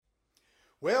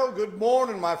Well, good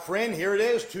morning, my friend. Here it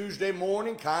is, Tuesday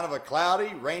morning, kind of a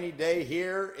cloudy, rainy day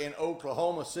here in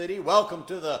Oklahoma City. Welcome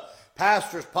to the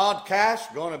Pastor's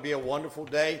Podcast. Going to be a wonderful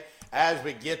day as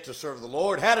we get to serve the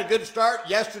Lord. Had a good start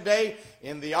yesterday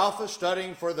in the office,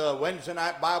 studying for the Wednesday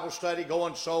night Bible study,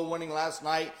 going soul winning last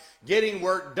night, getting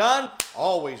work done.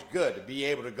 Always good to be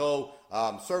able to go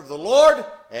serve the Lord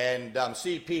and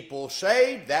see people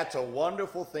saved. That's a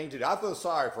wonderful thing to do. I feel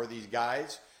sorry for these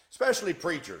guys, especially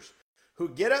preachers, who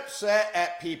get upset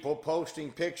at people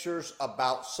posting pictures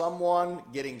about someone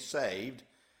getting saved,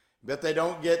 but they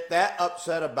don't get that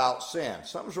upset about sin.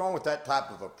 Something's wrong with that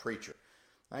type of a preacher.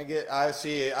 I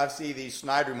see these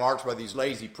snide remarks by these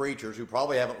lazy preachers who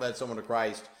probably haven't led someone to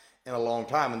Christ in a long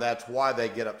time, and that's why they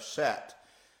get upset.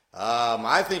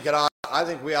 I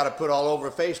think we ought to put all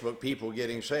over Facebook people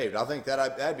getting saved. I think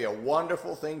that'd be a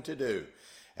wonderful thing to do.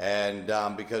 And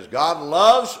because God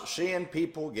loves seeing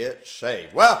people get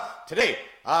saved. Well, today,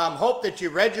 hope that you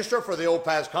register for the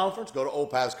OPAS Conference. Go to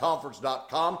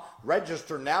opasconference.com.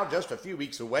 Register now, just a few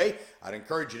weeks away. I'd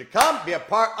encourage you to come, be a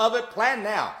part of it, plan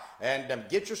now, and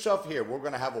get yourself here. We're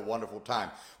going to have a wonderful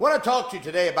time. I want to talk to you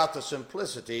today about the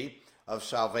simplicity of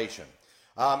salvation.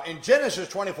 In Genesis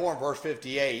 24 and verse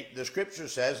 58, the scripture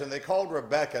says, "And they called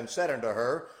Rebekah and said unto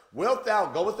her, Wilt thou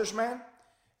go with this man?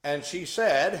 And she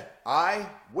said, I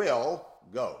will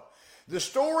go." The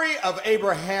story of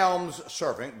Abraham's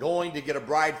servant going to get a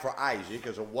bride for Isaac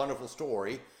is a wonderful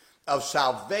story of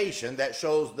salvation that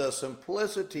shows the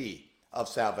simplicity of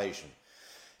salvation.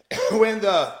 When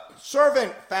the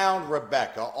servant found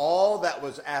Rebekah, all that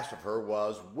was asked of her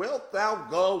was, "Wilt thou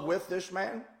go with this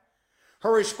man?"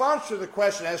 Her response to the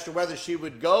question as to whether she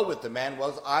would go with the man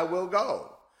was, "I will go."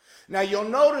 Now, you'll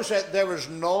notice that there was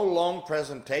no long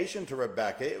presentation to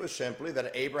Rebekah. It was simply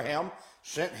that Abraham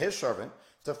sent his servant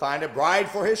to find a bride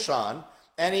for his son,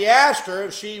 and he asked her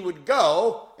if she would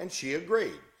go, and she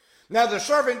agreed. Now, the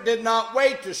servant did not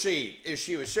wait to see if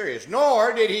she was serious,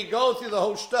 nor did he go through the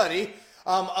whole study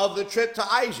of the trip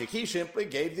to Isaac. He simply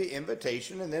gave the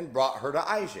invitation and then brought her to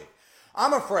Isaac.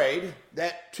 I'm afraid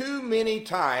that too many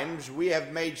times we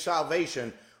have made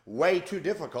salvation way too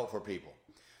difficult for people.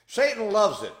 Satan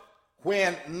loves it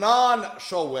when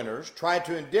non-soul winners try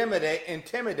to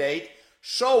intimidate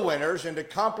soul winners into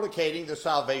complicating the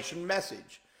salvation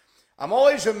message. I'm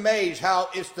always amazed how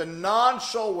it's the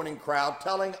non-soul winning crowd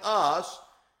telling us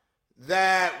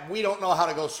that we don't know how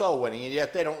to go soul winning, and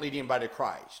yet they don't lead anybody to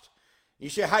Christ. You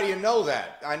say, how do you know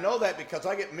that? I know that because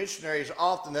I get missionaries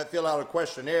often that fill out a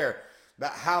questionnaire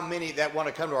about how many that want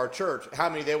to come to our church, how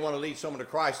many they want to lead someone to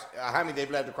Christ, how many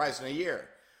they've led to Christ in a year.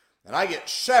 And I get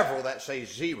several that say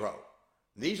 0.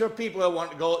 These are people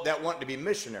that want to be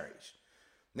missionaries.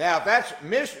 Now, if that's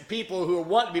people who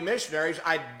want to be missionaries,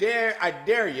 I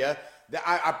dare you,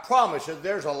 I promise you,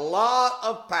 there's a lot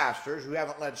of pastors who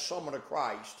haven't led someone to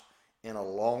Christ in a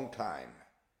long time.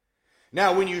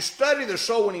 Now, when you study the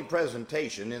soul winning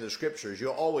presentation in the scriptures,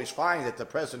 you'll always find that the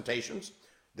presentations,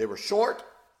 they were short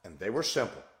and they were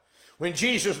simple. When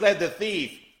Jesus led the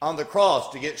thief on the cross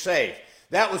to get saved,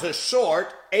 that was a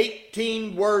short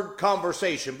 18-word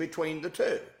conversation between the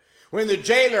two. When the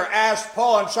jailer asked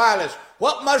Paul and Silas,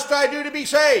 "What must I do to be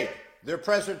saved?" their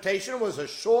presentation was a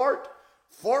short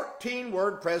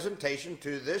 14-word presentation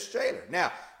to this jailer.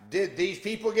 Now, did these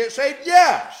people get saved?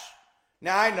 Yes.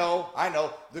 Now, I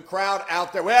know, the crowd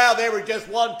out there, well, they were just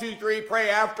 1, 2, 3, pray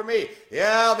after me.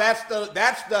 Yeah,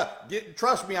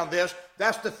 trust me on this,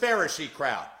 that's the Pharisee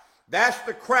crowd. That's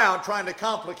the crowd trying to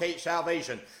complicate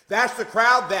salvation. That's the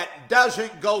crowd that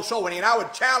doesn't go soul winning. And I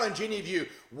would challenge any of you,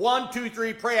 1, 2,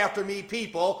 3, pray after me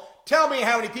people, tell me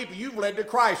how many people you've led to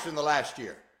Christ in the last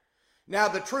year. Now,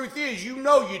 the truth is, you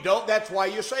know you don't. That's why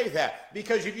you say that.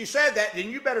 Because if you said that, then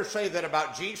you better say that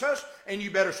about Jesus, and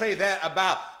you better say that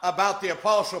about the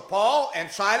Apostle Paul and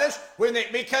Silas,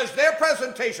 because their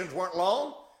presentations weren't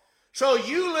long. So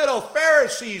you little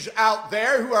Pharisees out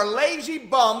there who are lazy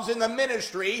bums in the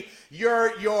ministry,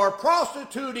 you're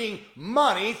prostituting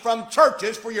money from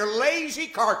churches for your lazy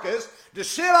carcass to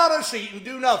sit on a seat and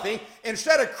do nothing.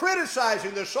 Instead of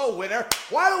criticizing the soul winner,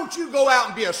 why don't you go out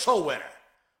and be a soul winner?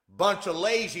 Bunch of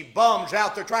lazy bums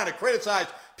out there trying to criticize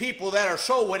people that are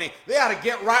soul winning. They ought to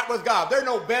get right with God. They're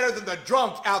no better than the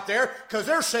drunks out there because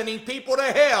they're sending people to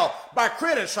hell by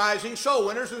criticizing soul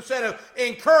winners instead of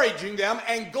encouraging them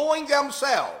and going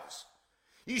themselves.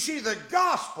 You see, the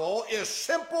gospel is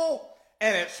simple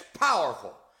and it's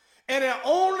powerful. And it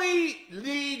only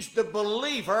leads the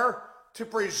believer to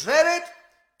present it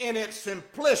in its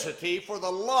simplicity for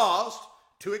the lost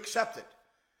to accept it.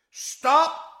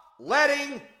 Stop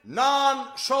letting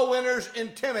non-soul winners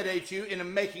intimidate you into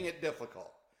making it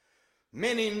difficult.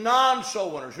 Many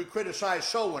non-soul winners who criticize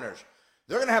soul winners,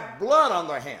 they're going to have blood on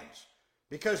their hands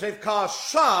because they've caused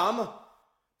some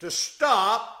to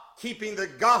stop keeping the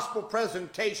gospel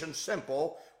presentation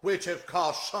simple, which has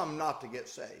caused some not to get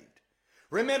saved.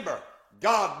 Remember,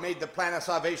 God made the plan of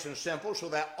salvation simple so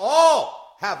that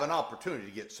all have an opportunity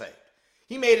to get saved.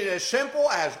 He made it as simple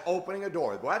as opening a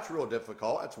door. Well, that's real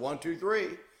difficult. That's 1, 2, 3.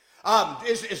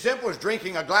 It's as simple as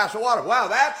drinking a glass of water. Wow,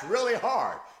 that's really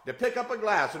hard. To pick up a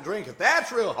glass and drink it,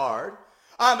 that's real hard.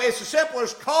 It's as simple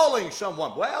as calling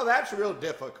someone. Well, that's real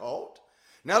difficult.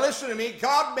 Now listen to me.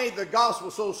 God made the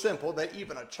gospel so simple that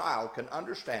even a child can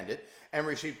understand it and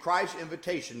receive Christ's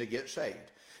invitation to get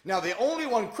saved. Now the only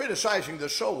one criticizing the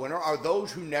soul winner are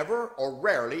those who never or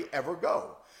rarely ever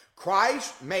go.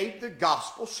 Christ made the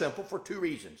gospel simple for 2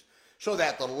 reasons. So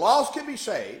that the lost can be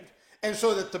saved and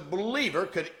so that the believer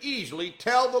could easily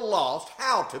tell the lost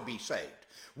how to be saved.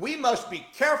 We must be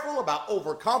careful about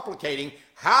overcomplicating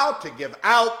how to give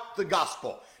out the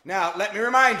gospel. Now, let me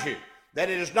remind you that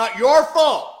it is not your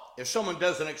fault if someone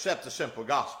doesn't accept the simple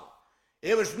gospel.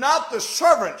 It was not the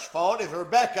servant's fault if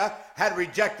Rebekah had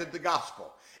rejected the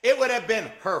gospel. It would have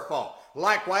been her fault.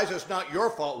 Likewise, it's not your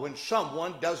fault when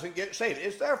someone doesn't get saved.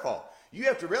 It's their fault. You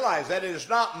have to realize that it is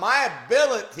not my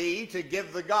ability to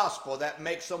give the gospel that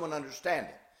makes someone understand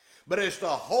it. But it's the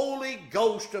Holy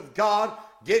Ghost of God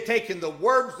taking the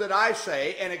words that I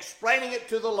say and explaining it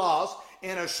to the lost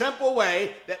in a simple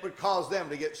way that would cause them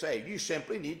to get saved. You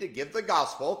simply need to give the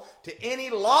gospel to any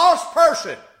lost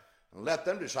person and let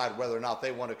them decide whether or not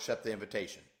they want to accept the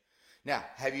invitation. Now,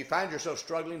 have you found yourself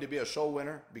struggling to be a soul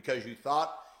winner because you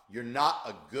thought you're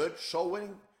not good at soul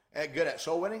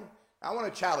winning? I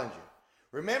want to challenge you.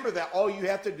 Remember that all you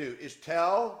have to do is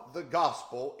tell the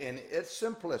gospel in its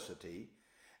simplicity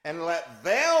and let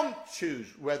them choose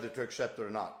whether to accept it or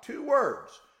not. 2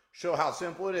 words show how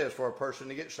simple it is for a person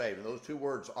to get saved. And those 2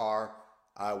 words are,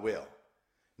 I will.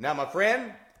 Now, my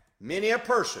friend, many a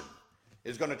person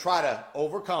is going to try to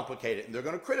overcomplicate it. And they're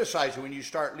going to criticize you when you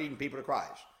start leading people to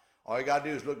Christ. All you got to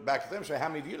do is look back at them and say, how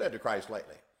many of you led to Christ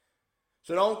lately?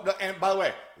 And by the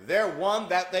way, their one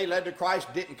that they led to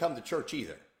Christ didn't come to church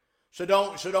either. So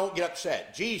don't get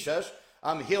upset. Jesus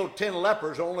healed 10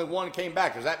 lepers, only 1 came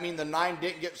back. Does that mean the 9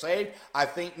 didn't get saved? I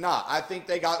think not. I think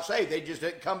they got saved. They just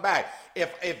didn't come back.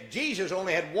 If Jesus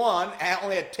only had 1 and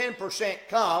only had 10%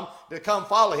 come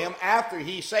follow him after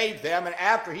he saved them and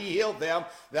after he healed them,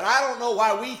 then I don't know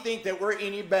why we think that we're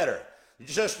any better.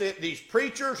 It's just that these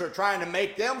preachers are trying to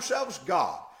make themselves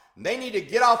God. They need to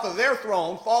get off of their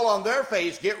throne, fall on their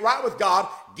face, get right with God,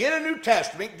 get a New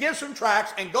Testament, get some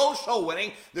tracts, and go soul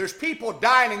winning. There's people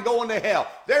dying and going to hell.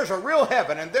 There's a real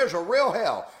heaven and there's a real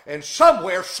hell. And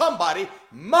somewhere, somebody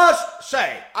must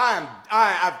say,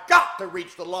 I've got to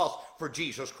reach the lost for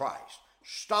Jesus Christ.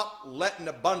 Stop letting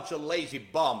a bunch of lazy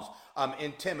bums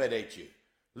intimidate you.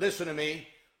 Listen to me.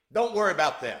 Don't worry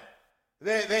about them.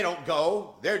 They don't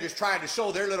go. They're just trying to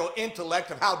show their little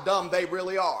intellect of how dumb they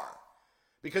really are.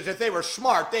 Because if they were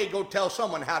smart, they'd go tell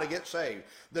someone how to get saved.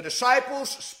 The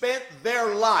disciples spent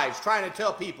their lives trying to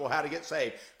tell people how to get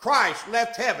saved. Christ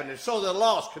left heaven so the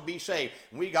lost could be saved.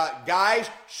 We got guys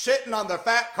sitting on the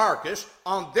fat carcass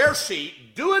on their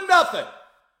seat doing nothing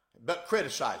but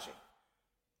criticizing.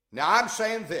 Now I'm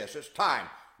saying this, it's time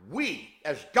we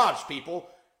as God's people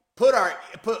put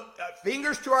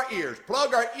fingers to our ears,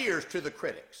 plug our ears to the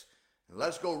critics. And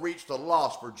let's go reach the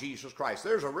lost for Jesus Christ.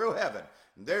 There's a real heaven.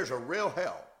 There's a real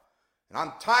hell. And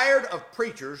I'm tired of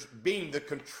preachers being the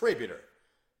contributor.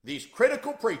 These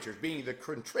critical preachers being the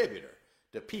contributor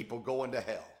to people going to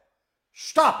hell.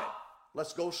 Stop it.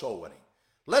 Let's go soul winning.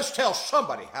 Let's tell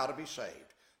somebody how to be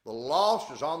saved. The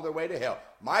lost is on their way to hell.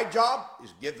 My job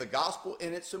is give the gospel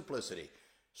in its simplicity.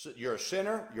 So you're a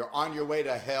sinner. You're on your way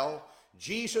to hell.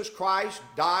 Jesus Christ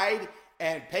died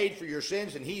and paid for your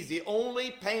sins, and he's the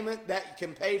only payment that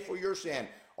can pay for your sin.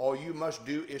 All you must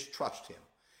do is trust him.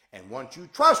 And once you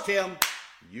trust him,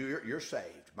 you're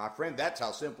saved. My friend, that's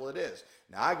how simple it is.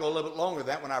 Now, I go a little bit longer than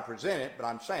that when I present it, but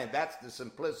I'm saying that's the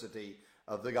simplicity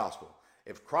of the gospel.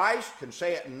 If Christ can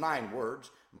say it in 9 words,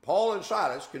 and Paul and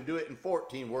Silas can do it in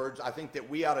 14 words, I think that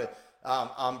we ought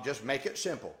to just make it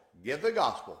simple. Give the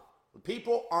gospel.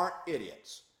 People aren't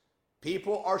idiots.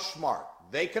 People are smart.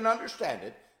 They can understand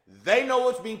it. They know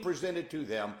what's being presented to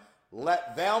them.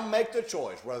 Let them make the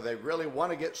choice whether they really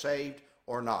want to get saved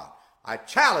or not. I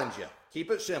challenge you.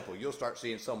 Keep it simple. You'll start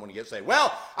seeing someone get saved.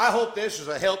 Well, I hope this is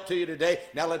a help to you today.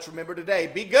 Now let's remember today,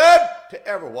 be good to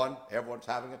everyone. Everyone's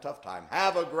having a tough time.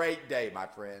 Have a great day, my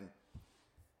friend.